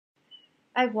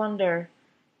I wonder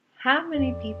how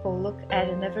many people look at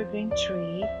an evergreen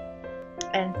tree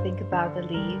and think about the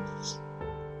leaves.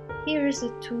 Here is a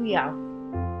tuya,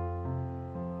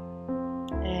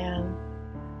 and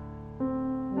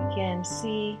we can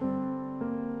see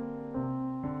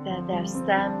that there are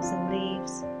stems and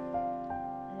leaves,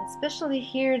 and especially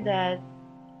here that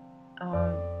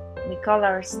we call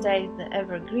our state the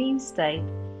evergreen state,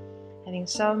 having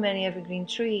so many evergreen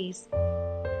trees.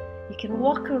 You can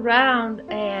walk around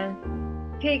and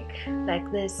pick like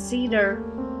this cedar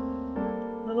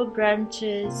little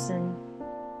branches and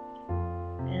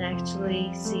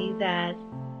actually see that,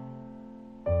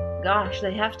 gosh,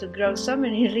 they have to grow so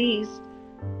many leaves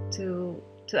to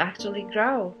actually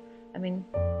grow. I mean,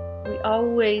 we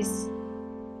always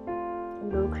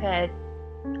look at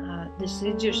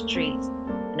deciduous trees,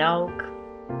 an oak,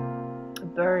 a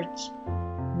birch,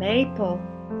 maple,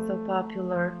 so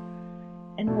popular,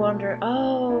 and wonder,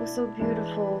 oh, so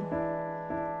beautiful.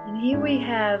 And here we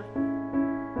have,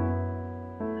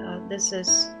 this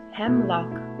is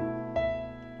hemlock,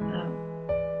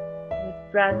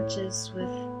 with branches,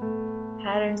 with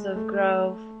patterns of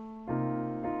growth,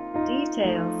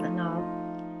 details and all.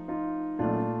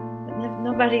 But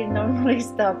nobody normally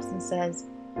stops and says,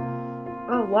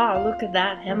 oh wow, look at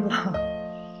that hemlock.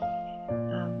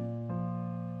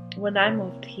 When I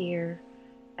moved here,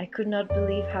 I could not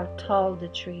believe how tall the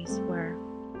trees were.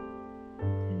 I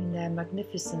mean, they're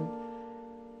magnificent.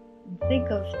 And think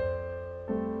of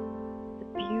the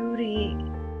beauty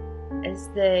as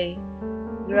they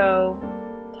grow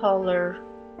taller.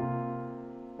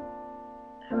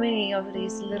 How many of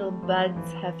these little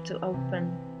buds have to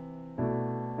open?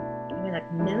 I mean,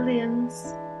 like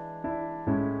millions.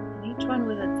 And each one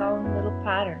with its own little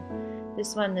pattern.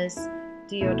 This one is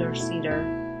deodar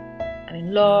cedar. I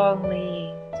mean,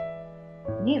 long-leaved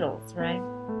needles, right?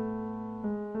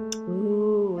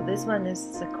 Ooh, this one is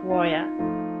sequoia.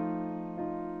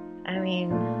 I mean,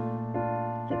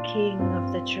 the king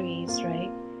of the trees,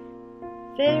 right?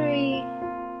 Very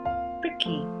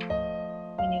pricky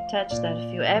when you touch that.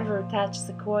 If you ever touch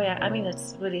sequoia, I mean,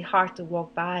 it's really hard to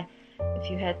walk by if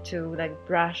you had to like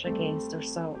brush against or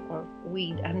so, or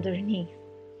weed underneath.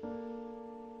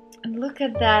 And look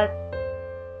at that,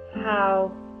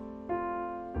 how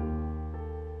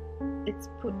it's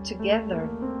put together.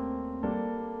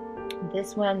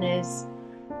 This one is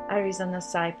Arizona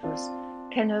cypress,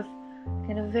 kind of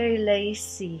very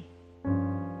lacy.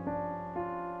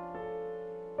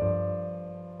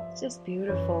 It's just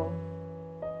beautiful.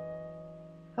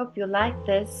 Hope you like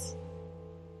this.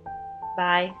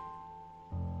 Bye.